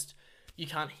surprised you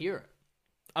can't hear it.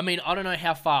 I mean, I don't know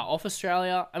how far off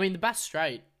Australia. I mean, the Bass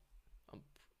Strait,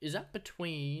 is that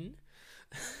between?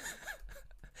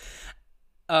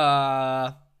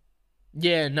 So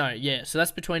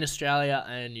that's between Australia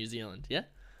and New Zealand, yeah?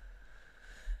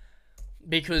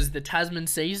 Because the Tasman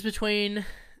Sea is between,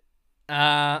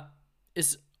 no,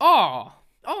 it's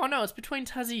between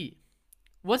Tassie.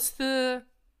 What's the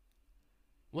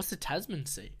Tasman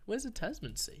Sea? Where's the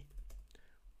Tasman Sea?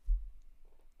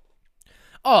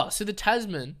 Oh, so the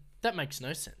Tasman, that makes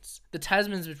no sense. The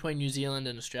Tasman's between New Zealand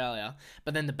and Australia,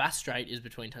 but then the Bass Strait is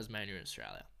between Tasmania and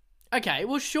Australia. Okay,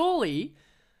 well surely,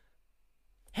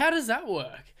 how does that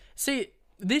work? See,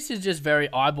 this is just very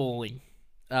eyeballing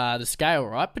the scale,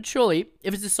 right? But surely,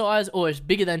 if it's the size or it's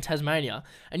bigger than Tasmania,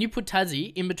 and you put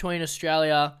Tassie in between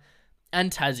Australia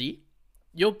and Tassie,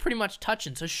 you're pretty much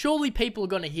touching. So surely people are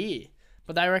going to hear,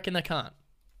 but they reckon they can't.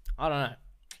 I don't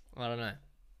know.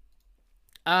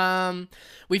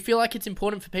 We feel like it's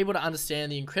important for people to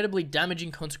understand the incredibly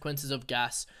damaging consequences of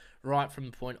gas right from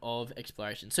the point of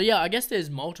exploration. So yeah, I guess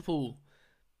there's multiple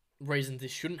reasons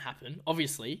this shouldn't happen.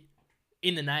 Obviously,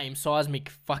 in the name, seismic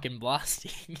fucking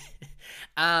blasting.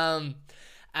 And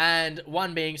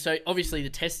one being, so obviously the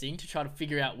testing to try to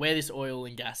figure out where this oil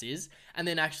and gas is, and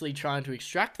then actually trying to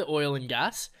extract the oil and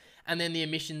gas, and then the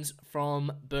emissions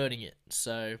from burning it.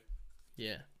 So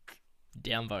yeah,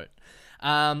 downvote.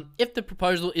 If the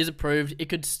proposal is approved, it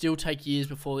could still take years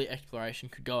before the exploration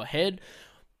could go ahead.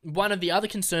 One of the other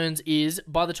concerns is,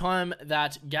 by the time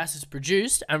that gas is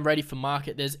produced and ready for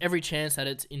market, there's every chance that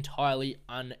it's entirely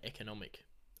uneconomic.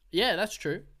 Yeah, that's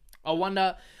true. I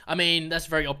wonder, I mean, that's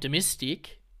very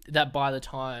optimistic that by the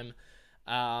time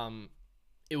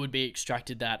it would be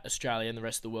extracted, that Australia and the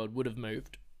rest of the world would have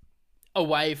moved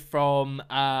away from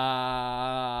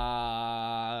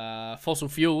fossil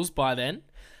fuels by then.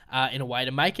 In a way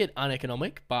to make it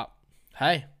uneconomic, but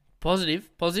hey, positive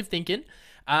thinking.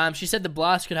 She said the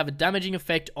blast could have a damaging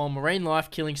effect on marine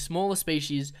life, killing smaller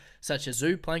species such as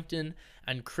zooplankton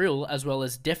and krill, as well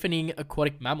as deafening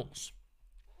aquatic mammals.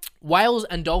 Whales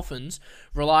and dolphins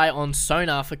rely on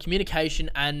sonar for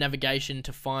communication and navigation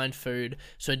to find food,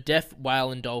 so deaf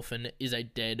whale and dolphin is a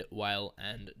dead whale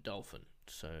and dolphin.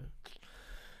 So, it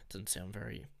doesn't sound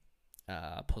very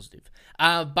positive.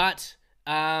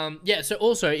 So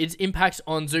also its impacts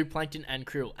on zooplankton and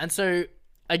krill. And so,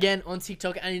 again, on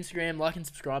TikTok and Instagram, like and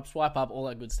subscribe, swipe up, all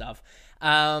that good stuff.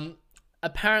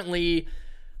 Apparently,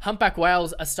 humpback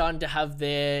whales are starting to have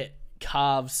their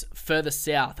calves further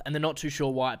south, and they're not too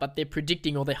sure why, but they're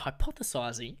predicting, or they're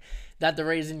hypothesizing, that the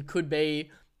reason could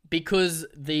be because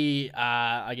the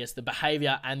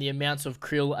behavior and the amounts of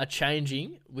krill are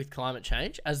changing with climate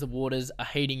change as the waters are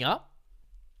heating up,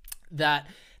 that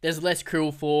there's less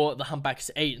krill for the humpbacks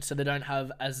to eat, so they don't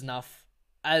have as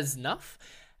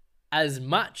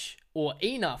much or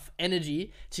enough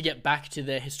energy to get back to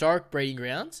their historic breeding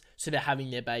grounds, so they're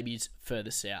having their babies further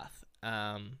south.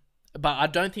 But I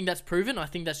don't think that's proven. I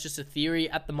think that's just a theory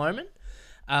at the moment.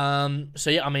 So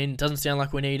yeah, I mean, it doesn't sound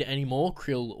like we need any more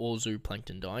krill or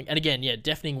zooplankton dying. And again, yeah,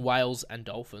 deafening whales and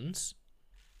dolphins.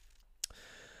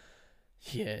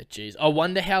 Yeah, geez. I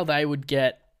wonder how they would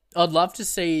get... I'd love to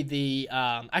see the...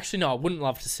 Actually, no, I wouldn't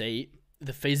love to see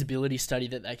the feasibility study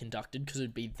that they conducted, because it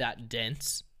would be that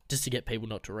dense just to get people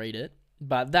not to read it.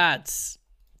 But that's...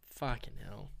 Fucking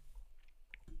hell.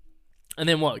 And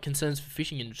then what? Concerns for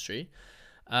fishing industry.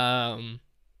 How's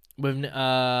it going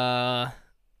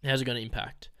to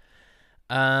impact?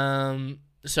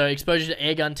 So exposure to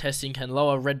air gun testing can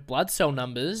lower red blood cell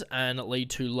numbers and lead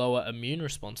to lower immune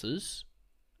responses.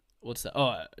 What's that?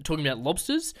 Oh, talking about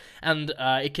lobsters, and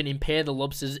it can impair the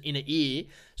lobster's inner ear,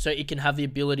 so it can have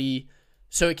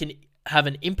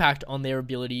an impact on their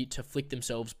ability to flick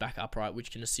themselves back upright,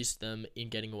 which can assist them in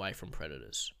getting away from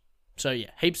predators. So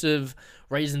yeah, heaps of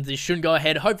reasons this shouldn't go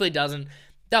ahead. Hopefully it doesn't.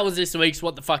 That was this week's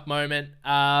What the Fuck moment.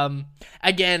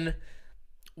 Again,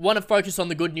 want to focus on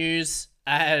the good news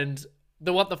and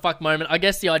the What the Fuck moment. I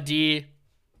guess the idea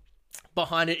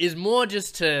behind it is more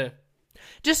just to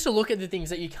look at the things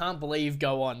that you can't believe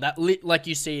go on, that like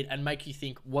you see it and make you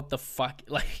think, what the fuck?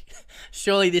 Like,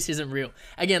 surely this isn't real.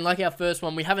 Again, like our first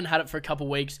one, we haven't had it for a couple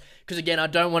weeks because, again, I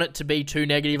don't want it to be too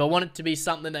negative. I want it to be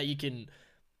something that you can,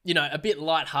 a bit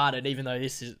lighthearted, even though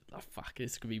this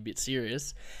could be a bit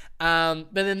serious.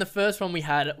 But then the first one we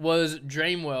had was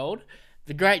Dreamworld,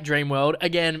 the great Dreamworld.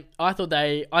 Again, I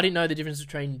didn't know the difference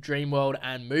between Dreamworld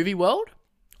and Movie World.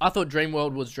 I thought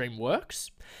Dreamworld was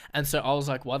DreamWorks. And so I was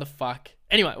like, why the fuck?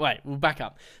 Anyway, wait, we'll back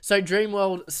up. So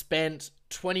Dreamworld spent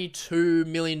 $22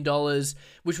 million,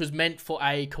 which was meant for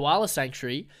a koala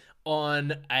sanctuary,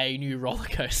 on a new roller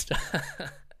coaster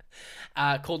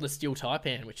called the Steel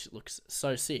Taipan, which looks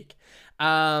so sick.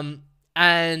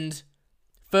 And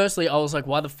firstly, I was like,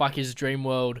 why the fuck is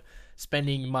Dreamworld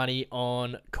spending money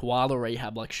on koala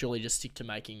rehab? Like, surely just stick to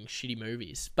making shitty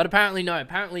movies. But apparently no.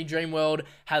 Apparently Dreamworld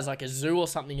has like a zoo or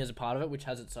something as a part of it, which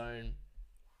has its own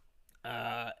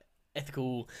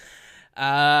ethical,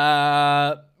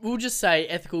 we'll just say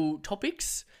ethical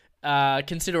topics,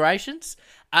 considerations.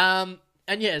 And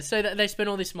yeah, so they spent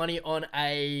all this money on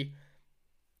a,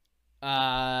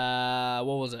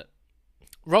 what was it?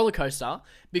 Roller coaster,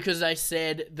 because they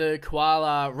said the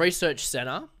Koala Research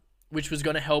Center, which was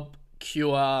going to help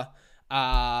cure,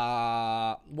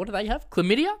 what do they have?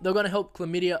 Chlamydia? They're going to help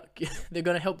chlamydia. They're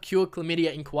going to help cure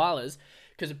chlamydia in koalas,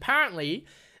 because apparently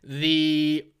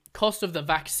the cost of the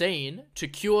vaccine to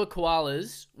cure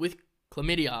koalas with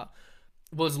chlamydia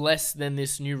was less than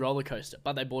this new roller coaster.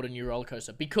 But they bought a new roller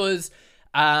coaster because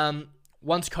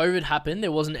once COVID happened,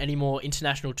 there wasn't any more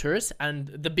international tourists. And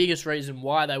the biggest reason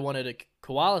why they wanted a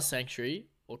koala sanctuary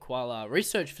or koala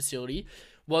research facility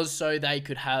was so they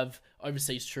could have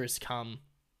overseas tourists come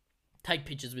take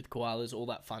pictures with koalas, all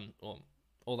that fun, or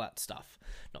all that stuff.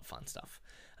 Not fun stuff.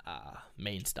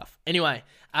 Mean stuff. Anyway,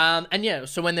 and yeah,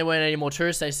 so when there weren't any more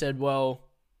tourists, they said, well,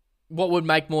 what would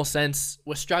make more sense?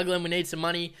 We're struggling, we need some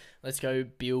money, let's go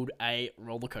build a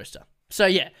roller coaster. So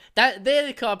yeah, they're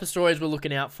the type of stories we're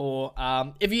looking out for.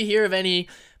 If you hear of any,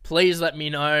 please let me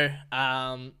know.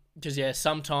 Because yeah,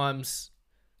 sometimes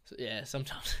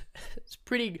it's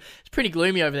pretty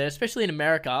gloomy over there, especially in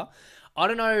America. I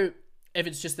don't know if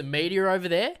it's just the media over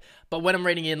there, but when I'm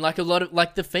reading in, like a lot of,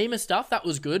 like the FEMA stuff, that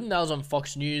was good, and that was on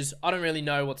Fox News. I don't really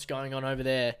know what's going on over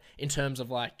there in terms of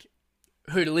like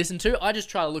who to listen to. I just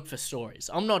try to look for stories.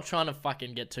 I'm not trying to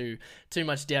fucking get too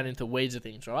much down into the weeds of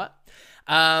things, right?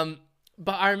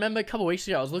 But I remember a couple of weeks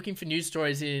ago, I was looking for news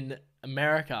stories in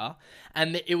America,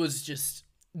 and it was just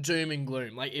doom and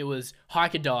gloom. Like, it was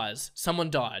hiker dies, someone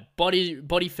died,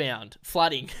 body found,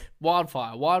 flooding,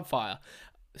 wildfire.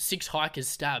 6 hikers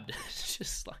stabbed. It's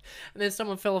just like, and then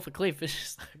someone fell off a cliff. It's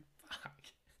just like, fuck.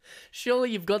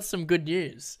 Surely you've got some good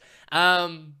news.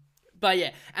 But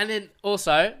yeah, and then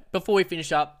also before we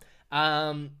finish up,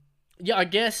 yeah, I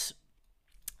guess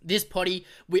this potty,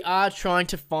 we are trying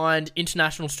to find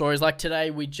international stories. Like today,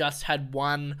 we just had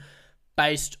one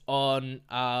based on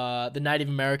the Native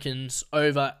Americans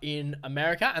over in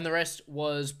America, and the rest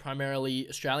was primarily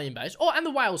Australian based. Oh, and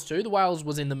the whales too. The whales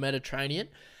was in the Mediterranean.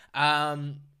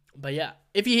 But yeah,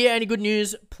 if you hear any good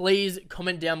news, please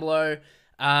comment down below.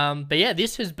 But yeah,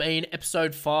 this has been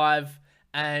episode 5,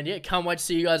 and yeah, can't wait to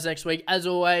see you guys next week. As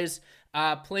always,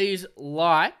 please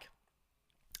like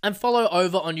and follow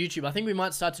over on YouTube. I think we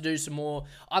might start to do some more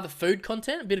either food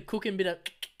content, a bit of cooking,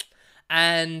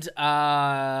 and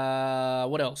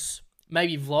what else?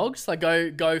 Maybe vlogs, like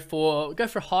go for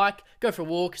a hike, go for a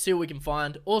walk, see what we can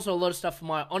find. Also, a lot of stuff for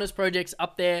my honours projects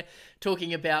up there,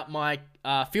 talking about my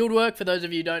field work. For those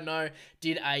of you who don't know,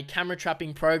 did a camera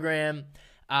trapping program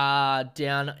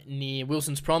down near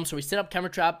Wilson's Prom. So we set up camera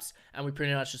traps, and we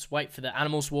pretty much just wait for the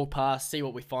animals to walk past, see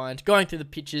what we find. Going through the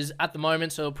pictures at the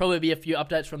moment, so there'll probably be a few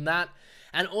updates from that.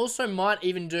 And also might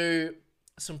even do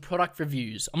some product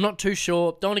reviews. I'm not too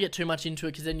sure. Don't want to get too much into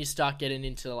it, because then you start getting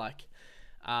into like,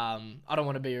 I don't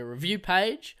want to be a review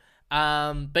page.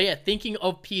 But yeah, thinking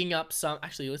of picking up some.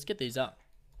 Actually, let's get these up.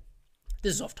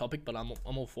 This is off topic, but I'm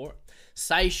all for it.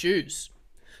 Say shoes.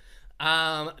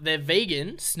 They're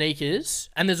vegan sneakers,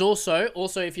 and there's also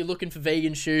if you're looking for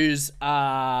vegan shoes,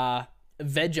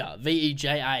 Veja,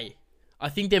 Veja. I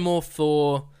think they're more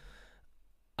for,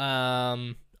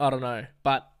 I don't know,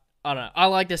 but I don't know. I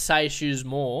like the Say shoes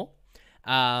more.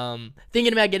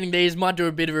 Thinking about getting these, might do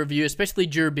a bit of a review, especially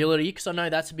durability, because I know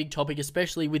that's a big topic,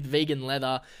 especially with vegan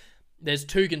leather. There's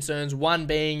two concerns. One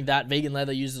being that vegan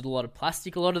leather uses a lot of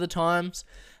plastic a lot of the times,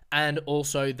 and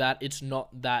also that it's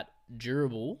not that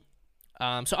durable.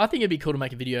 So I think it'd be cool to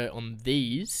make a video on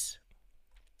these.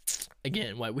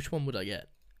 Again, wait, which one would I get?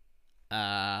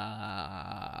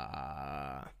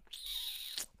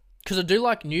 Because I do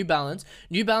like New Balance.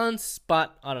 New Balance,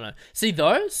 but I don't know. See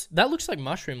those? That looks like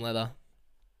mushroom leather.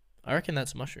 I reckon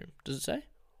that's mushroom. Does it say?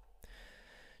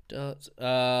 So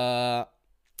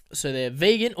they're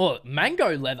vegan. Oh,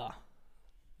 mango leather.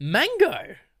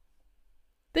 Mango.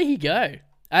 There you go.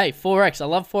 Hey, 4X. I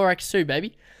love 4X too,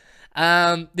 baby.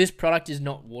 This product is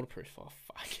not waterproof. Oh,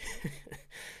 fuck.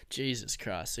 Jesus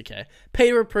Christ. Okay.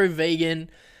 PETA approved vegan.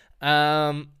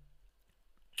 Let's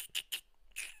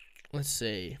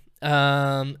see.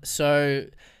 So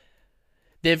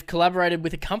they've collaborated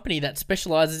with a company that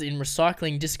specializes in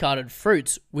recycling discarded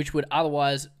fruits, which would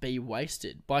otherwise be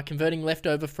wasted. By converting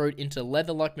leftover fruit into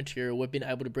leather-like material, we've been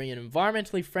able to bring an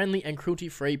environmentally friendly and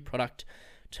cruelty-free product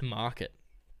to market.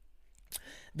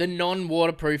 The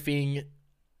non-waterproofing.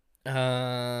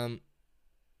 Okay,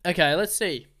 let's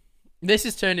see. This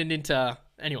is turned into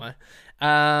anyway.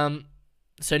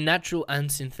 So natural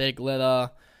and synthetic leather.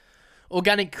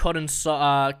 Organic cotton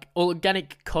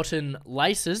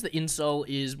laces. The insole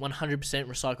is 100%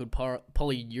 recycled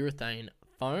polyurethane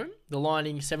foam. The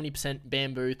lining 70%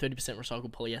 bamboo, 30%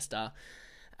 recycled polyester.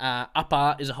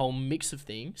 Upper is a whole mix of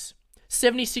things.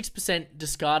 76%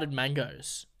 discarded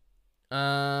mangoes.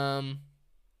 Bit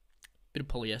of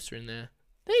polyester in there.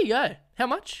 There you go. How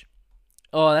much?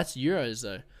 Oh, that's euros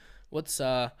though. What's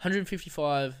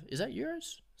 155? Is that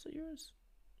euros? Is that euros?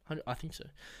 I think so.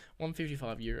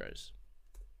 155 euros.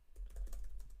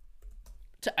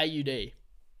 To AUD.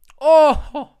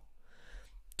 Oh,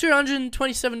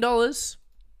 $227.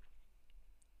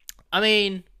 I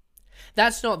mean,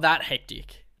 that's not that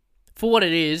hectic. For what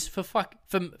it is,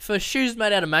 for shoes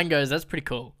made out of mangoes, that's pretty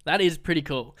cool. That is pretty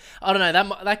cool. I don't know,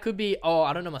 that could be,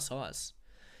 I don't know my size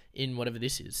in whatever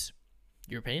this is.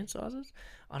 European sizes?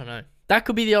 I don't know. That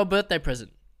could be the old birthday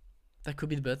present. That could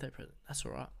be the birthday present. That's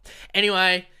all right.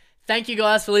 Anyway, thank you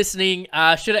guys for listening.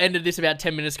 Should have ended this about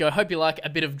 10 minutes ago. Hope you like a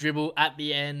bit of dribble at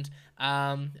the end.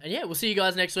 And yeah, we'll see you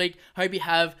guys next week. Hope you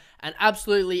have an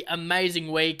absolutely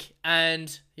amazing week.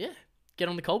 And yeah, get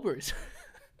on the cold brews.